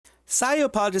Sayu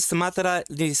Apologies and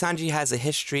Nijisanji has a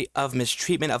history of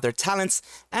mistreatment of their talents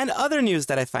and other news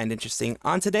that I find interesting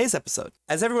on today's episode.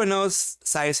 As everyone knows,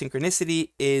 Sayu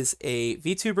Synchronicity is a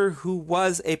VTuber who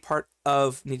was a part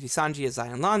of Nijisanji as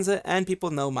zaion, and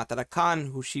people know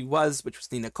Matarakan, who she was, which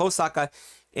was Nina Kosaka,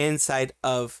 inside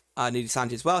of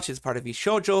Nijisanji as well. She's part of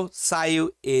Shoujo.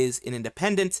 Sayu is an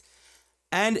independent,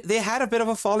 and they had a bit of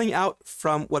a falling out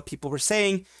from what people were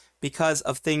saying, because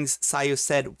of things Sayu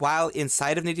said while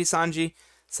inside of Nijisanji,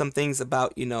 some things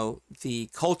about, the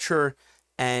culture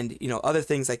and, other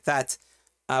things like that.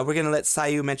 We're going to let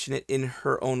Sayu mention it in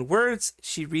her own words.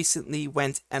 She recently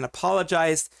went and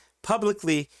apologized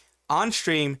publicly on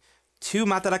stream to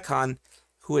Matarakan,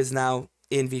 who is now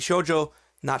in vShoujo.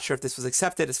 Not sure if this was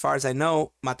accepted. As far as I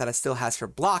know, Matara still has her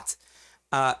blocked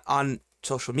on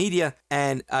social media.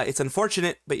 And it's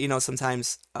unfortunate, but,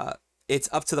 sometimes it's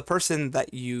up to the person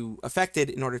that you affected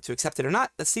in order to accept it or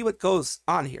not. Let's see what goes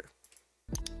on here.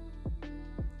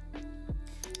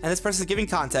 And this person is giving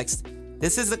context.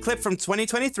 This is the clip from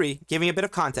 2023, giving a bit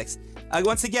of context.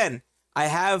 Once again, I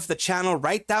have the channel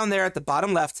right down there at the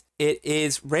bottom left. It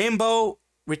is Rainbow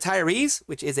Retirees,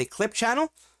 which is a clip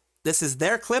channel. This is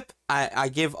their clip. I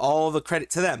give all the credit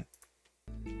to them.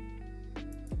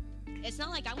 It's not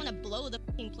like I want to blow the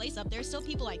fucking place up. There's still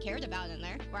people I cared about in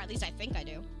there, or at least I think I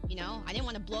do. I didn't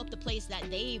want to blow up the place that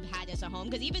they've had as a home,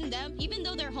 because even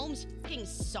though their homes fucking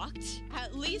sucked,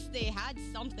 at least they had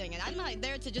something, and I'm not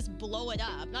there to just blow it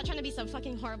up. I'm not trying to be some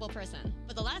fucking horrible person.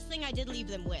 But the last thing I did leave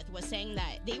them with was saying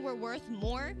that they were worth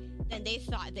more than they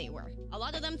thought they were. A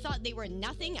lot of them thought they were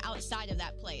nothing outside of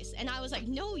that place, and I was like,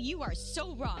 no, you are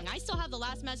so wrong. I still have the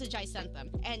last message I sent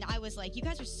them, and I was like, you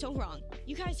guys are so wrong.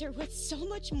 You guys are worth so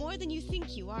much more than you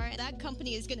think you are, and that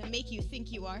company is gonna make you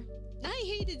think you are. I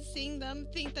hated seeing them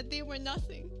think that they were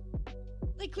nothing.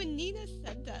 Like when Nina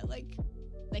said that, like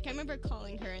I remember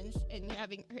calling her and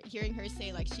hearing her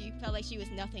say like she felt like she was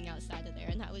nothing outside of there,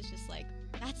 and I was just like,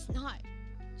 that's not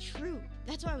true.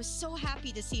 That's why I was so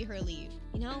happy to see her leave.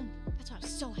 That's why I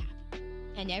was so happy.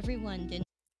 And everyone didn't.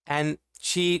 And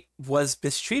she was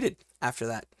mistreated after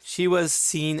that. She was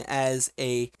seen as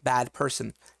a bad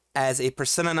person, as a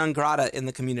persona non grata in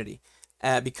the community.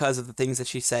 Because of the things that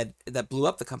she said that blew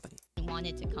up the company.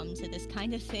 Wanted to come to this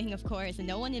kind of thing, of course, and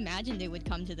no one imagined it would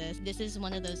come to this. This is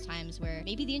one of those times where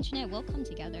maybe the internet will come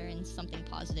together in something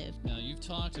positive. Now, you've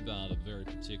talked about a very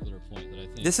particular point that I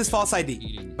think... This is false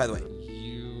ID, by the way.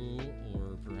 You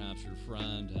or perhaps your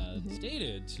friend had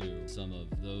stated to some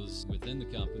of those within the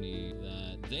company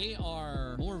that they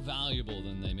are more valuable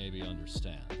than they maybe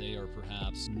understand. They are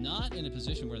perhaps not in a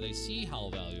position where they see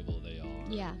how valuable they are.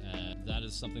 Yeah. And that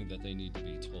is something that they need to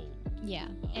be told. Yeah,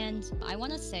 and I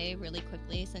want to say really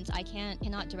quickly, since I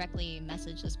cannot directly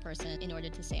message this person in order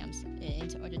to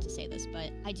say this,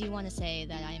 but I do want to say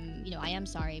that I am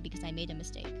sorry, because I made a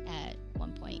mistake at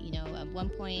one point. At one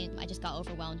point I just got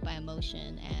overwhelmed by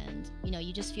emotion, and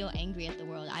you just feel angry at the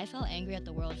world. I felt angry at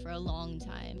the world for a long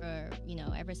time,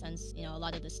 ever since a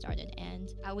lot of this started, and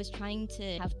I was trying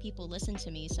to have people listen to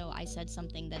me, so I said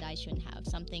something that I shouldn't have,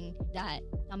 something that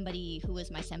somebody who was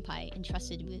my senpai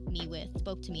entrusted me with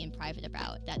spoke to me in private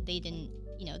about, that they didn't,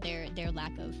 their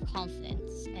lack of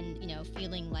confidence and,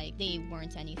 feeling like they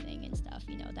weren't anything and stuff,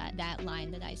 that line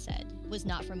that I said was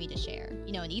not for me to share,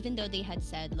 and even though they had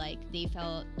said like they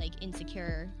felt like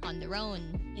insecure on their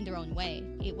own, in their own way,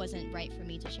 it wasn't right for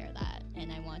me to share that.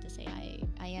 And I want to say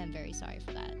I am very sorry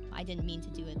for that. I didn't mean to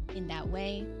do it in that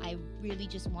way. I really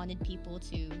just wanted people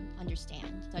to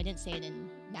understand. So I didn't say it in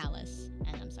malice,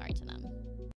 and I'm sorry to them.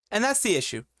 And that's the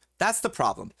issue. That's the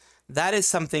problem. That is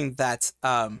something that,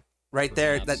 right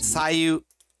there, that Sayu,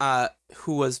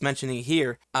 who was mentioning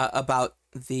here, about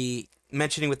the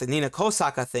mentioning with the Nina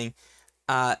Kosaka thing,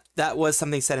 that was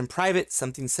something said in private,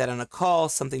 something said on a call,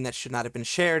 something that should not have been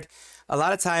shared. A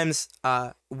lot of times,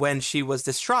 when she was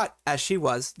distraught, as she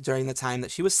was during the time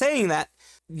that she was saying that,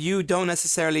 you don't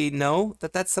necessarily know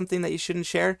that that's something that you shouldn't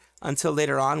share until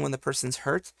later on when the person's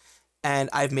hurt. And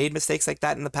I've made mistakes like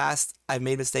that in the past. I've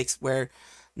made mistakes where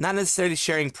not necessarily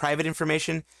sharing private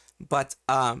information, but,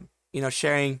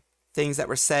 sharing things that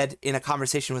were said in a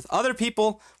conversation with other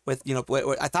people, with,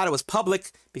 I thought it was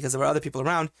public because there were other people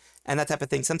around, and that type of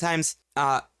thing. Sometimes,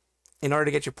 in order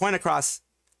to get your point across,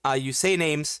 you say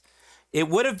names. It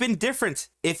would have been different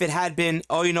if it had been,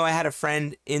 I had a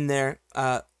friend in there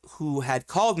who had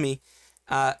called me,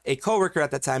 a coworker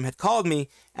at that time had called me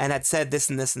and had said this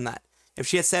and this and that. If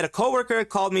she had said a coworker had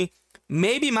called me,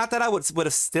 maybe Matara would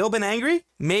have still been angry.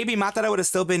 Maybe Matara would have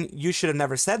still been, you should have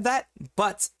never said that.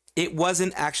 But it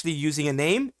wasn't actually using a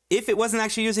name. If it wasn't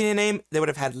actually using a name, they would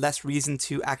have had less reason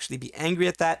to actually be angry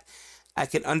at that. I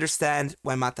can understand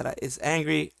why Matara is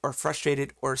angry or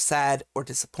frustrated or sad or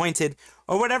disappointed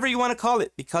or whatever you want to call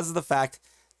it, because of the fact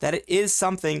that it is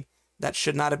something that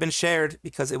should not have been shared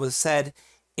because it was said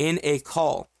in a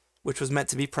call, which was meant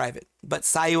to be private. But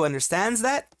Sayu understands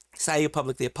that. Sayu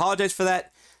publicly apologized for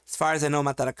that. As far as I know,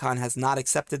 Matarakan has not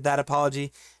accepted that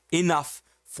apology enough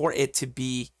for it to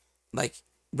be like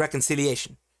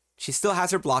reconciliation. She still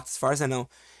has her blocked, as far as I know.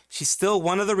 She's still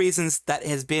one of the reasons that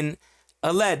has been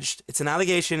alleged. It's an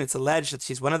allegation. It's alleged that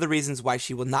she's one of the reasons why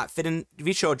she will not fit in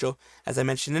Vshoujo, as I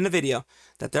mentioned in the video,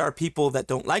 that there are people that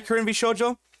don't like her in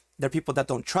Vshoujo. There are people that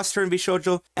don't trust her in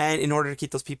Vshoujo. And in order to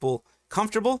keep those people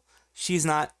comfortable, she's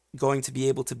not going to be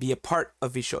able to be a part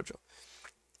of Vshoujo.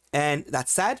 And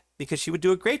that's sad because she would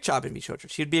do a great job in Vshoujo.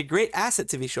 She would be a great asset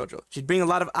to Vshoujo. She'd bring a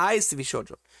lot of eyes to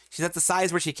Vshoujo. She's at the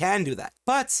size where she can do that.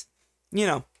 But, you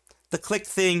know, the click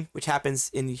thing, which happens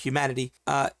in humanity,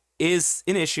 is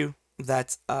an issue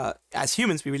that as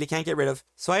humans we really can't get rid of.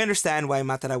 So I understand why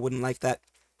Matara wouldn't like that.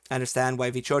 I understand why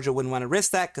Vshoujo wouldn't want to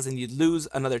risk that, because then you'd lose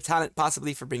another talent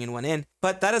possibly for bringing one in.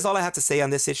 But that is all I have to say on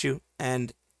this issue,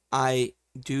 and I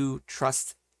do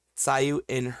trust Sayu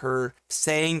in her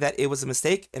saying that it was a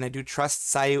mistake, and I do trust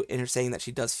Sayu in her saying that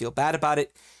she does feel bad about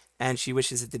it and she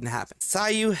wishes it didn't happen.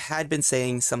 Sayu had been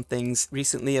saying some things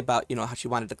recently about, you know, how she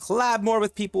wanted to collab more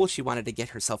with people, she wanted to get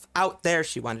herself out there,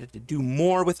 she wanted to do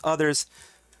more with others.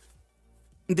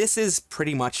 This is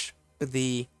pretty much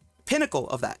the pinnacle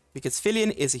of that, because Filian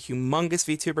is a humongous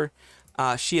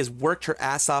VTuber. She has worked her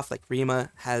ass off, like Rima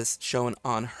has shown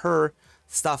on her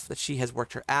stuff, that she has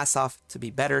worked her ass off to be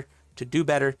better, to do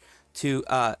better, to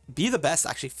be the best.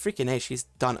 Actually, freaking A, she's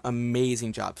done an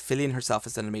amazing job. Filian herself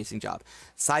has done an amazing job.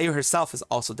 Sayu herself has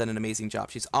also done an amazing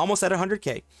job. She's almost at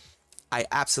 100k. I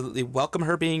absolutely welcome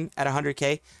her being at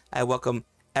 100k. I welcome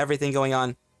everything going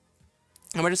on.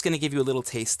 And we're just going to give you a little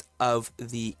taste of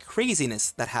the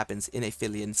craziness that happens in a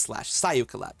Filian / Sayu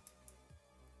collab.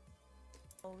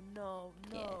 Oh, no,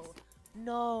 no. Yes.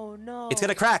 No, no. It's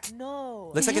gonna crack.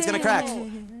 No. Looks like it's gonna crack.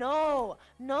 No,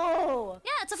 no.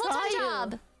 Yeah, it's a full-time Sayu.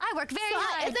 job. I work very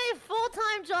hard. It's a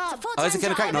full-time job. It's a full-time Oh, is it gonna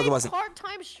job. crack? No, I'm it a wasn't.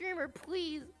 part-time streamer,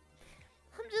 please.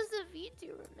 I'm just a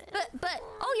VTuber, man. But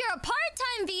oh, you're a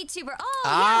part-time VTuber. Oh,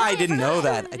 Ah, yeah, I didn't know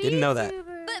that. I didn't know that.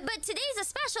 VTuber. But today's a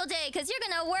special day because you're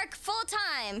gonna work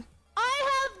full-time.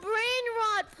 I have brain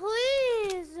rot,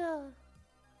 please.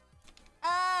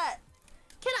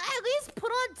 Can I at least put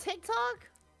on TikTok?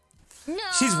 No.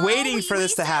 She's waiting for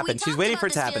this to we happen. She's talked waiting about for it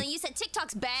to this, happen. Filian. You said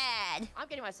TikTok's bad. I'm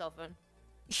getting my cell phone.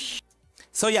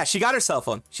 So yeah, she got her cell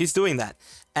phone. She's doing that.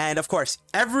 And of course,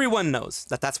 everyone knows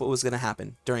that that's what was going to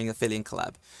happen during the Filian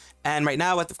collab. And right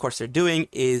now, what of course they're doing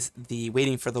is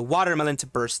waiting for the watermelon to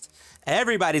burst.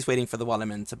 Everybody's waiting for the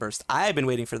watermelon to burst. I've been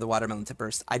waiting for the watermelon to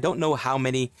burst. I don't know how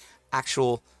many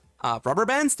actual rubber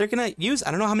bands they're going to use.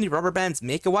 I don't know how many rubber bands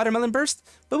make a watermelon burst,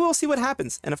 but we'll see what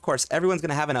happens. And of course, everyone's going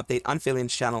to have an update on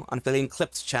Filian's channel, on Filian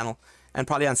Clip's channel, and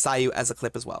probably on Sayu as a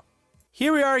clip as well.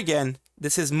 Here we are again.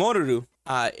 This is Moru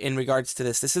in regards to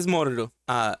this. This is Moru.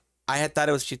 I had thought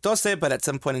it was Chitose, but at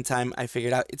some point in time, I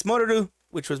figured out it's Moru,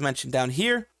 which was mentioned down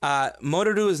here.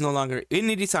 Moru is no longer in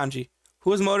Nijisanji. Who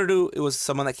was Moru? It was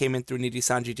someone that came in through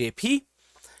Nijisanji JP,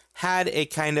 had a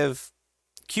kind of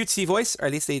cutesy voice, or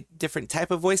at least a different type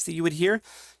of voice that you would hear.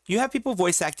 You have people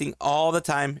voice acting all the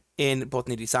time in both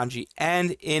Nijisanji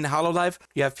and in Hololive.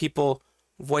 You have people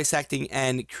voice acting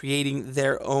and creating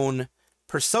their own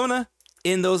persona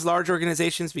in those large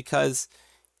organizations because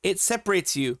it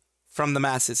separates you from the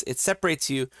masses. It separates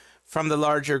you from the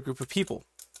larger group of people.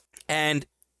 And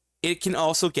it can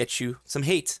also get you some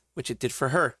hate, which it did for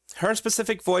her. Her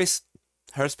specific voice,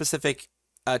 her specific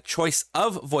choice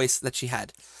of voice that she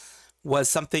had was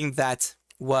something that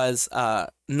was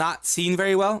not seen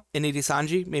very well in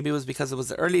Nijisanji. Maybe it was because it was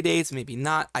the early days, maybe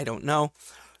not, I don't know.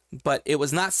 But it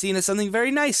was not seen as something very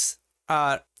nice,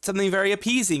 something very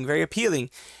appeasing, very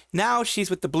appealing. Now she's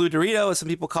with the Blue Dorito, as some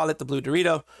people call it, the Blue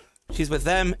Dorito. She's with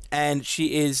them, and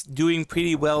she is doing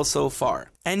pretty well so far.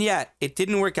 And yet, it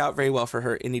didn't work out very well for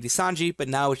her in Nijisanji, but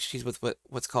now she's with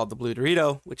what's called the Blue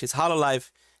Dorito, which is Hololive,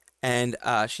 and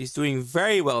she's doing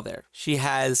very well there. She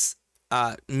has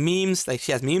memes, like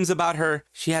she has memes about her.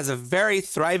 She has a very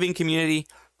thriving community.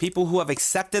 People who have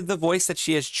accepted the voice that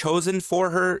she has chosen for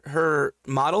her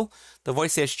model, the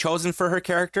voice she has chosen for her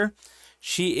character.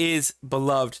 She is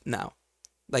beloved now.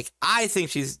 Like, I think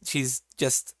she's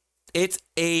just, it's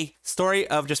a story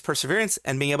of just perseverance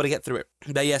and being able to get through it.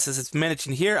 But yes, as it's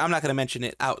mentioned here, I'm not going to mention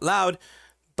it out loud,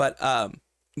 but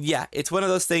yeah, it's one of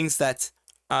those things that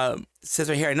says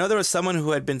right here, I know there was someone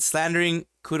who had been slandering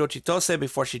Kuro Chitose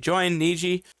before she joined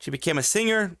Niji. She became a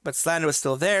singer, but slander was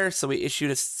still there, so we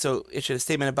issued a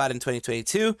statement about it in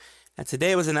 2022. And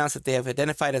today it was announced that they have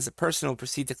identified as a person who will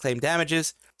proceed to claim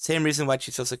damages. Same reason why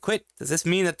Chitose quit. Does this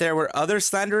mean that there were other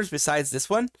slanderers besides this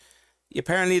one?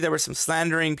 Apparently there were some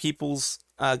slandering peoples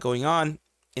going on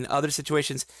in other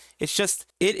situations. It's just,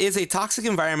 it is a toxic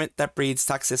environment that breeds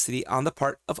toxicity on the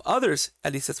part of others.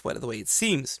 At least that's the way it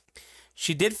seems.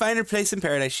 She did find her place in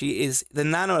paradise. She is the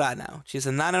Nanora now. She's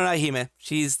a Nanora Hime.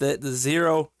 She's the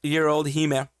 0-year-old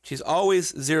Hime. She's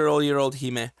always 0-year-old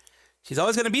Hime. She's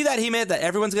always going to be that Hime that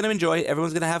everyone's going to enjoy,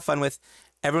 everyone's going to have fun with,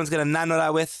 everyone's going to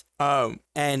Nanora with.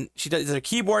 And she does her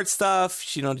keyboard stuff.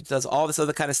 She does all this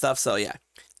other kind of stuff. So yeah.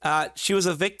 She was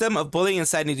a victim of bullying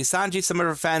inside Nijisanji. Some of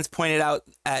her fans put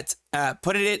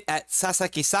it at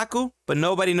Sasaki Saku, but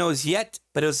nobody knows yet.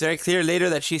 But it was very clear later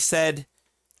that she said,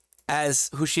 as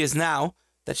who she is now,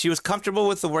 that she was comfortable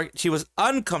with the work. She was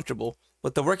uncomfortable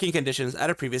with the working conditions at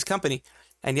her previous company.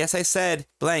 And yes, I said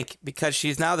blank because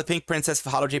she's now the Pink Princess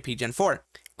of Holo JP Gen 4.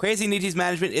 Crazy Niji's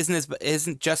management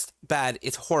isn't just bad,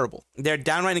 it's horrible. They're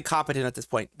downright incompetent at this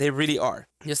point. They really are.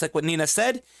 Just like what Nina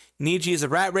said, Niji is a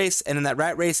rat race, and in that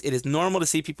rat race, it is normal to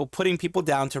see people putting people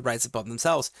down to rise above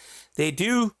themselves. They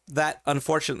do that,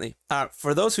 unfortunately.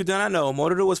 For those who do not know,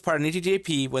 Motoru was part of Niji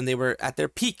JP when they were at their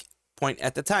peak point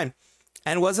at the time,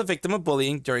 and was a victim of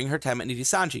bullying during her time at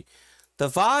Nijisanji. The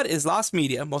VOD is lost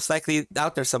media, most likely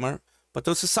out there somewhere, but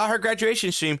those who saw her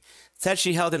graduation stream said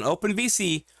she held an open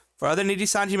VC for other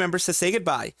Nijisanji members to say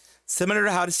goodbye, similar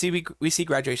to how we see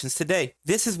graduations today.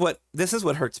 This is what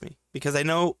hurts me, because I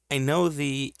know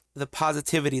the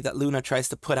positivity that Luna tries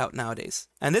to put out nowadays,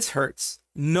 and this hurts.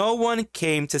 No one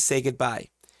came to say goodbye.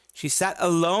 She sat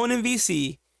alone in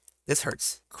VC. This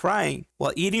hurts. Crying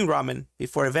while eating ramen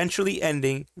before eventually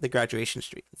ending the graduation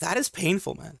streak. That is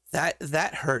painful, man.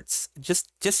 That hurts.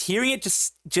 Just hearing it,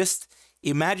 just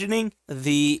imagining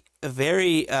the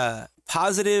very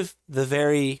positive, the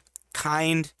very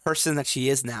kind person that she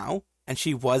is now, and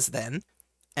she was then,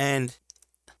 and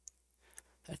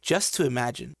just to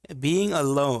imagine being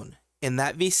alone in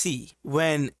that VC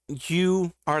when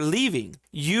you are leaving,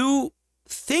 you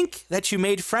think that you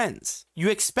made friends. You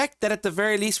expect that at the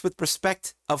very least, with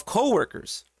respect of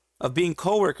coworkers, of being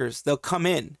coworkers, they'll come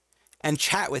in and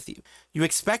chat with you. You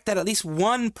expect that at least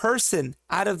one person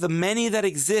out of the many that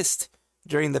exist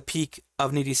during the peak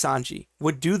of Nijisanji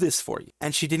would do this for you.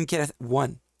 And she didn't get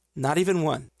one. Not even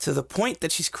one. To the point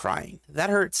that she's crying. That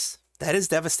hurts. That is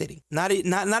devastating. Not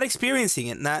experiencing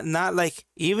it. Not like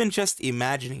even just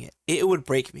imagining it. It would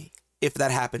break me if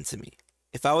that happened to me.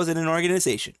 If I was in an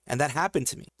organization and that happened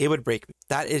to me, it would break me.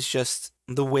 That is just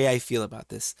the way I feel about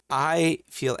this. I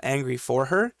feel angry for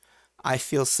her. I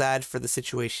feel sad for the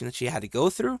situation that she had to go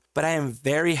through. But I am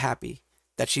very happy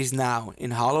that she's now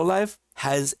in Hololive,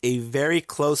 has a very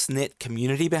close-knit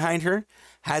community behind her,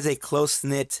 has a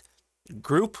close-knit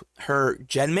group, her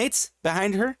genmates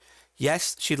behind her.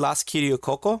 Yes, she lost Kiryu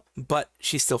Koko, but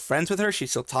she's still friends with her. She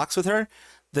still talks with her.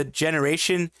 The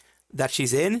generation that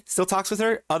she's in still talks with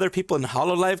her. Other people in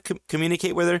Hololive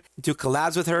communicate with her, do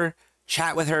collabs with her,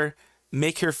 chat with her,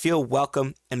 make her feel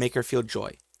welcome and make her feel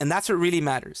joy. And that's what really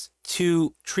matters.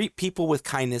 To treat people with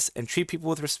kindness and treat people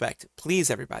with respect. Please,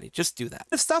 everybody, just do that.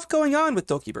 There's stuff going on with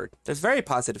Dokibird. There's very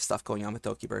positive stuff going on with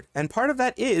Dokibird. And part of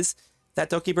that is that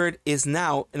Dokibird is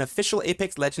now an official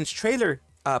Apex Legends trailer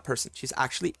person. She's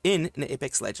actually in an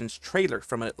Apex Legends trailer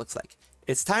from what it looks like.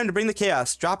 It's time to bring the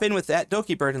chaos. Drop in with that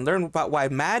Dokibird and learn about why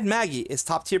Mad Maggie is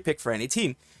top tier pick for any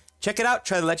team. Check it out,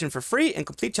 try the legend for free, and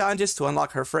complete challenges to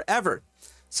unlock her forever.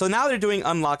 So now they're doing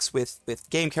unlocks with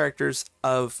game characters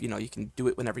of, you can do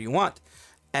it whenever you want.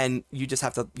 And you just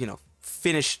have to,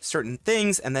 finish certain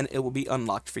things and then it will be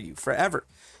unlocked for you forever.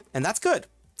 And that's good.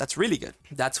 That's really good.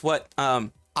 That's what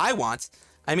I want.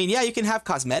 I mean, yeah, you can have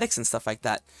cosmetics and stuff like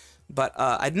that. But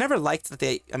I'd never liked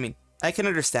that I can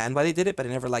understand why they did it, but I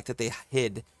never liked that they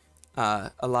hid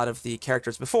a lot of the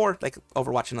characters before, like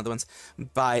Overwatch and other ones,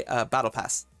 by Battle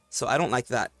Pass. So I don't like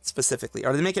that specifically.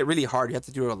 Or they make it really hard. You have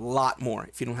to do a lot more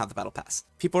if you don't have the Battle Pass.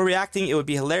 People are reacting. It would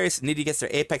be hilarious if Niji gets their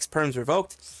Apex perms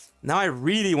revoked. Now I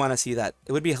really want to see that.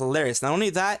 It would be hilarious. Not only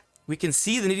that, we can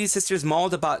see the Niji sisters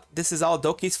mauled about this is all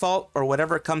Doki's fault or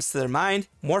whatever comes to their mind.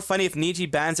 More funny if Niji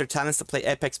bans their talents to play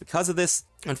Apex because of this.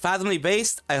 Unfathomably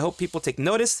based, I hope people take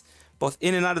notice, both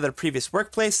in and out of their previous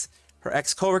workplace. Her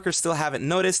ex-coworkers still haven't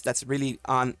noticed. That's really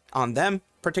on them,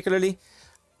 particularly.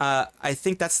 I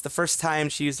think that's the first time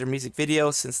she used her music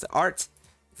video since the art.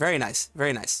 Very nice,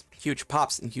 very nice. Huge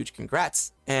pops and huge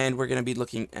congrats. And we're going to be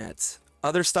looking at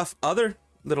other stuff, other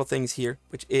little things here,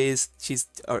 which is she's,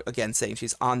 again, saying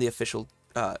she's on the official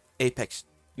Apex,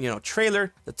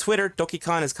 trailer. The Twitter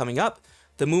DokiCon is coming up.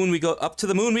 The moon we go, up to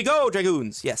the moon we go,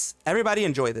 Dragoons. Yes, everybody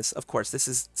enjoy this. Of course, this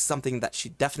is something that she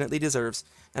definitely deserves,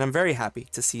 and I'm very happy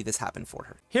to see this happen for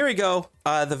her. Here we go,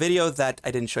 the video that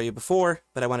I didn't show you before,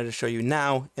 but I wanted to show you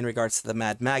now in regards to the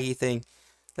Mad Maggie thing.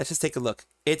 Let's just take a look.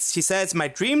 She says, my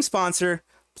dream sponsor,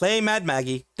 play Mad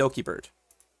Maggie, dokibird.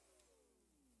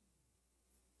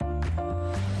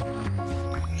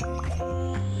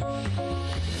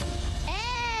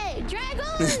 Hey,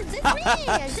 Dragons! It's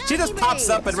me! She just pops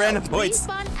up at random points.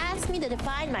 Respawn asked me to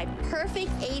define my perfect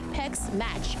Apex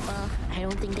match. I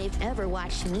don't think they've ever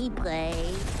watched me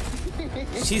play.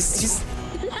 She's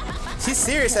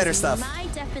serious at her stuff. My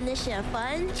definition of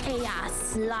fun,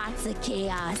 chaos. Lots of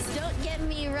chaos. Don't get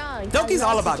me wrong. Doki's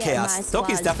all about chaos.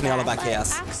 Doki's definitely all about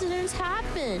chaos. Accidents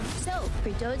happen. So,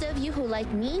 for those of you who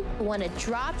like me, who want to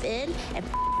drop in and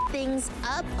things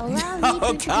up, allow me to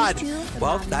introduce you to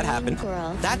well, my that main happened.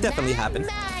 Girl, That definitely happened.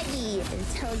 Maggie, and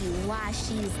tell you why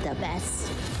she's the best.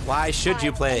 Why should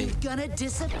you play? Gonna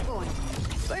disappoint.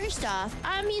 First off,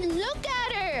 I mean, look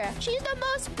at her. She's the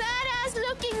most badass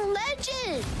looking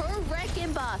legend. Her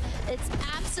wrecking ball, it's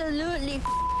absolutely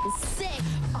sick.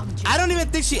 I don't even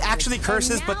think she actually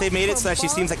curses, And but they made it so that she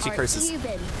now seems like she her curses. balls are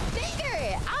even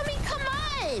bigger. I mean, come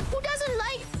on. Who doesn't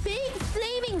like big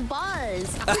flaming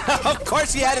balls? Of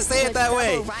course she had to say it that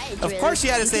way. Of course she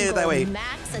had to say it that way.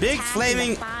 Big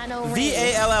flaming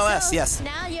VALLS, yes.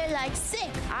 Now you're like, sick.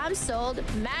 I'm sold.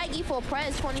 Maggie for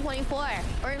Prez 2024.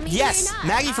 Or maybe Yes, you're not.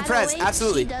 Maggie for Either Prez, way,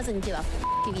 absolutely. She doesn't give a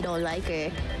if you don't like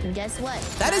her. And guess what?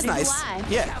 That is Neither do nice. I.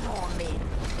 Yeah. Come on, man.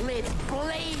 Let's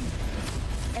play.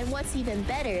 And what's even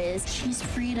better is she's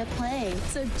free to play.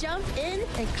 So jump in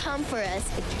and come for us,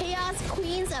 the Chaos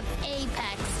Queens of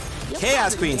Apex. You'll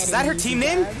Chaos probably Queens. get Is that an her easy team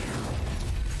name? dub.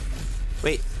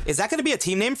 Wait, is that going to be a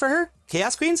team name for her?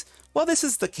 Chaos Queens? Well, this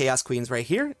is the Chaos Queens right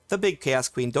here. The big Chaos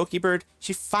Queen dokibird.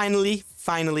 She finally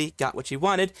got what she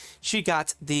wanted. She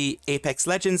got the Apex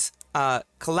Legends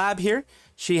collab here.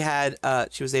 She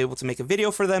was able to make a video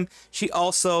for them. She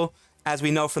also, as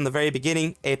we know from the very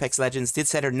beginning, Apex Legends did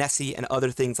send her Nessie and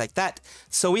other things like that.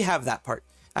 So we have that part.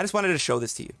 I just wanted to show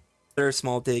this to you. Another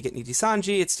small dig at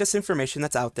Nijisanji. It's just information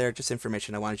that's out there, just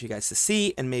information I wanted you guys to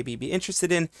see and maybe be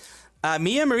interested in.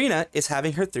 Mia Marina is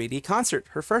having her 3D concert,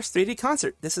 her first 3D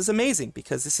concert. This is amazing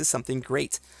because this is something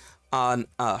great on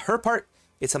her part.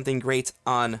 It's something great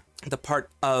on the part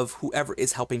of whoever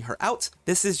is helping her out.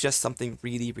 This is just something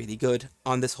really, really good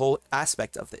on this whole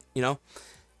aspect of it,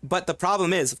 But the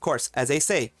problem is, of course, as they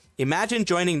say, imagine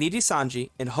joining Nijisanji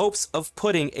in hopes of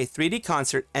putting a 3D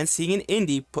concert and seeing an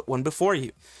indie put one before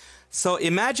you. So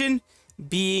imagine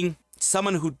being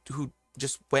someone who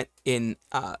just went in,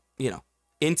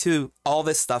 into all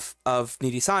this stuff of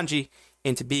Nijisanji,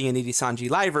 into being a Nijisanji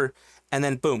liver, and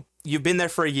then boom, you've been there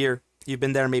for a year, you've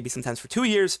been there maybe sometimes for 2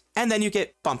 years, and then you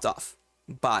get bumped off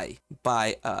by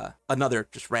another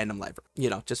just random liver,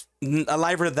 just a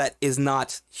liver that is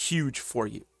not huge for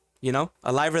you,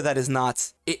 a liver that is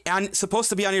not supposed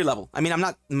to be on your level. I mean, I'm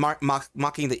not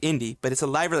mocking the indie, but it's a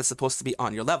liver that's supposed to be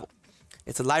on your level.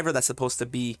 It's a liver that's supposed to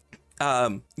be,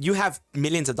 you have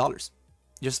millions of dollars.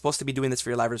 You're supposed to be doing this for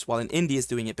your livers while an indie is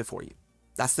doing it before you.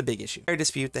 That's the big issue. I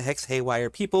dispute the Hex Haywire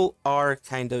people are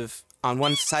kind of on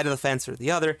one side of the fence or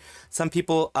the other. Some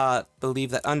people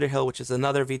believe that Underhill, which is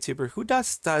another VTuber who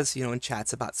does in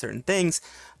chats about certain things,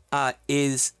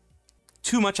 is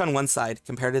too much on one side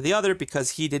compared to the other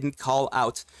because he didn't call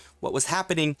out what was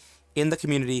happening in the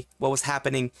community, what was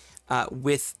happening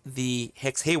with the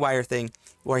Hex Haywire thing,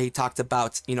 where he talked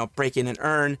about, break in and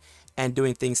earn and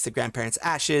doing things to grandparents'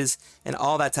 ashes and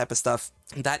all that type of stuff.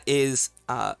 That is,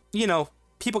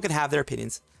 people can have their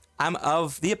opinions. I'm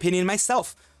of the opinion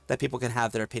myself that people can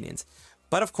have their opinions.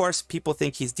 But of course, people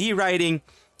think he's deriding,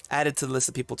 added to the list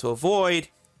of people to avoid.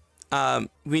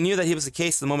 We knew that he was the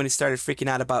case the moment he started freaking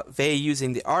out about Vey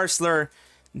using the R slur.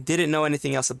 Didn't know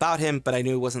anything else about him, but I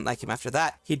knew it wasn't like him after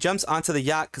that. He jumps onto the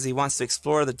yacht because he wants to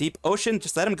explore the deep ocean.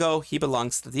 Just let him go. He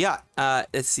belongs to the yacht.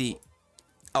 Let's see.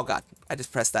 Oh God, I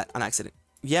just pressed that on accident.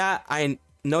 Yeah, I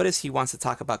noticed he wants to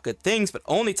talk about good things, but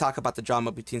only talk about the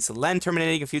drama between Selen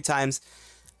terminating a few times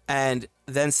and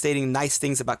then stating nice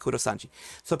things about Kurosanji.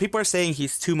 So people are saying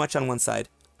he's too much on one side.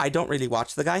 I don't really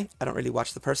watch the guy. I don't really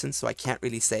watch the person, so I can't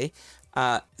really say.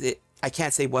 I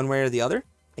can't say one way or the other.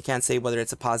 I can't say whether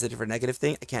it's a positive or negative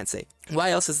thing. I can't say.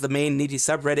 Why else is the main Niji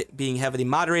subreddit being heavily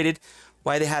moderated?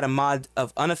 Why they had a mod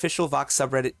of unofficial Vox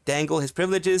subreddit dangle his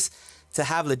privileges to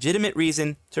have legitimate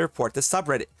reason to report the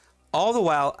subreddit. All the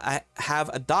while, I have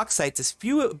a doc site to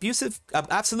spew abusive,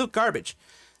 absolute garbage.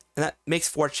 And that makes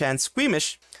 4chan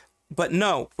squeamish. But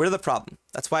no, we're the problem.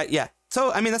 That's why, yeah,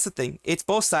 So, I mean, that's the thing. It's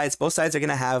both sides. Both sides are going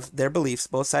to have their beliefs.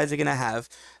 Both sides are going to have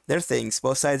their things.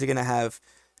 Both sides are going to have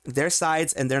their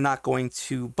sides, and they're not going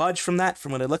to budge from that,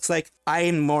 from what it looks like. I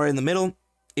am more in the middle.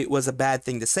 It was a bad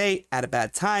thing to say at a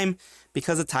bad time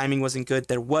because the timing wasn't good.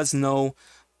 There was no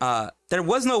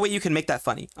way you can make that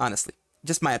funny, honestly.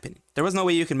 Just my opinion. There was no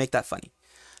way you can make that funny.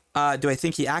 Do I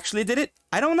think he actually did it?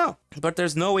 I don't know. But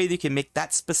there's no way you can make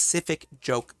that specific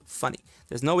joke funny.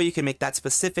 There's no way you can make that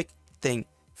specific thing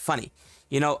funny.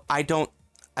 You know, I don't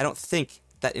think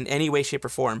that in any way, shape, or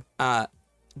form,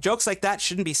 jokes like that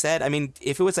shouldn't be said. I mean,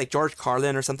 if it was like George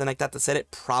Carlin or something like that said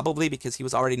it, probably because he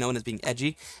was already known as being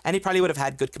edgy, and he probably would have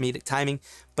had good comedic timing,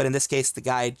 but in this case, the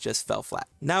guy just fell flat.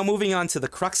 Now, moving on to the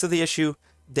crux of the issue,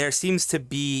 there seems to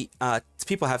be,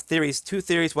 people have theories, two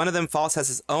theories. One of them, False has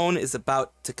his own, is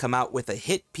about to come out with a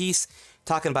hit piece,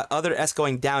 talking about other S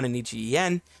going down in Niji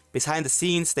EN, behind the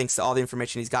scenes, thanks to all the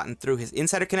information he's gotten through his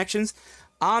insider connections.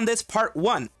 On this part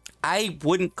 1, I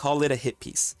wouldn't call it a hit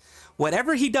piece.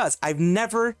 Whatever he does, I've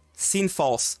never seen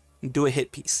False do a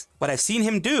hit piece. What I've seen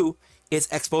him do is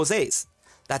exposés.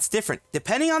 That's different,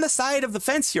 depending on the side of the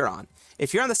fence you're on.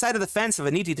 If you're on the side of the fence of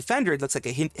a Niji defender, it looks like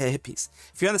a hit piece.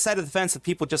 If you're on the side of the fence of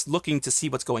people just looking to see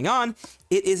what's going on,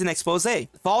 it is an exposé.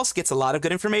 False gets a lot of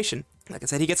good information. Like I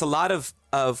said, he gets a lot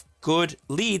of good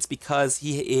leads because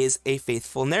he is a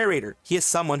faithful narrator. He is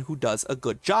someone who does a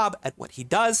good job at what he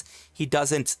does. He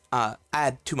doesn't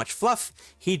add too much fluff.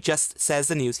 He just says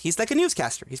the news. He's like a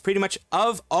newscaster. He's pretty much,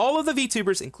 of all of the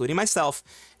VTubers, including myself,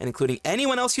 and including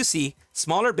anyone else you see,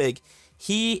 small or big,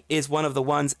 he is one of the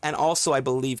ones, and also I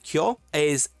believe Kyo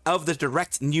is of the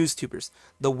direct news tubers,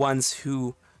 the ones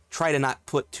who try to not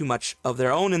put too much of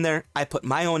their own in there. I put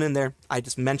my own in there. I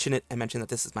just mention it. I mention that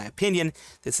this is my opinion.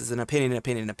 This is an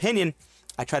opinion.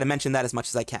 I try to mention that as much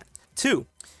as I can. 2,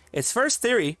 it's first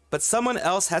theory, but someone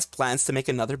else has plans to make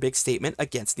another big statement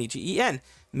against Niji EN.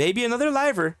 Maybe another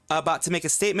liver about to make a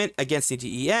statement against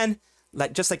Niji EN,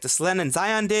 just like the Selen and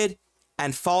Zaion did,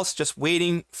 and False just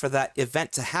waiting for that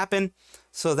event to happen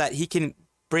so that he can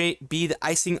be the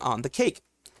icing on the cake.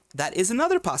 That is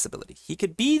another possibility. He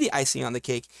could be the icing on the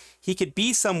cake. He could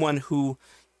be someone who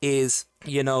is,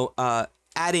 you know,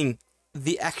 adding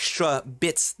the extra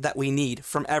bits that we need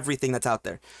from everything that's out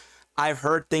there. I've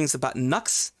heard things about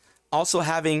Nux also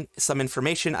having some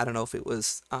information. I don't know if it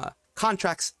was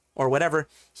contracts or whatever.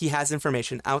 He has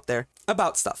information out there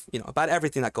about stuff, you know, about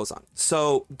everything that goes on.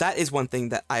 So that is one thing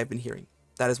that I've been hearing.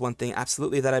 That is one thing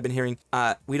absolutely that I've been hearing.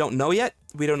 We don't know yet.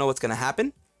 We don't know what's going to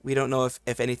happen. We don't know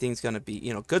if anything's going to be,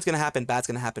 you know, good's going to happen, bad's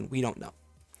going to happen. We don't know.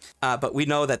 But we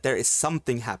know that there is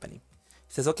something happening.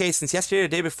 He says, okay, since yesterday or the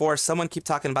day before, someone keep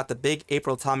talking about the big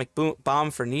April atomic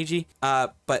bomb for Niji,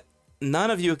 but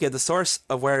none of you give the source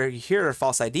of where you hear or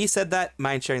False ID said that.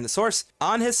 Mind sharing the source?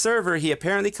 On his server, he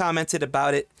apparently commented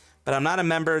about it, but I'm not a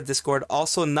member of Discord.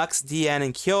 Also, Nux, DN,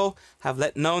 and Kyo have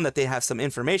let known that they have some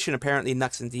information. Apparently,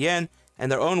 Nux and DN,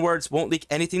 and their own words, won't leak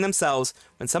anything themselves.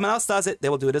 When someone else does it, they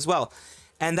will do it as well.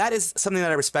 And that is something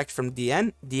that I respect from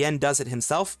DN. DN does it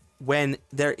himself. When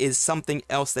there is something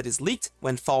else that is leaked,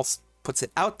 when False puts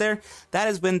it out there, that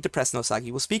is when Depressed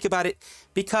Nosagi will speak about it,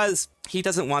 because he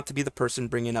doesn't want to be the person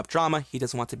bringing up drama. He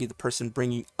doesn't want to be the person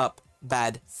bringing up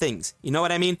bad things. You know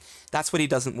what I mean? That's what he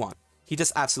doesn't want. He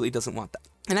just absolutely doesn't want that.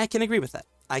 And I can agree with that.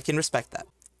 I can respect that.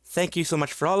 Thank you so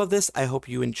much for all of this. I hope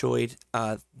you enjoyed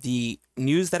the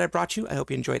news that I brought you. I hope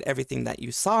you enjoyed everything that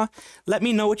you saw. Let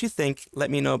me know what you think.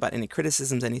 Let me know about any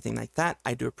criticisms, anything like that.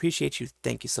 I do appreciate you.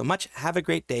 Thank you so much. Have a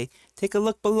great day. Take a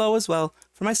look below as well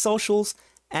for my socials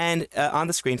and on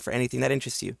the screen for anything that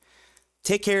interests you.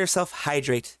 Take care of yourself,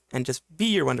 hydrate, and just be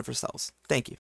your wonderful selves. Thank you.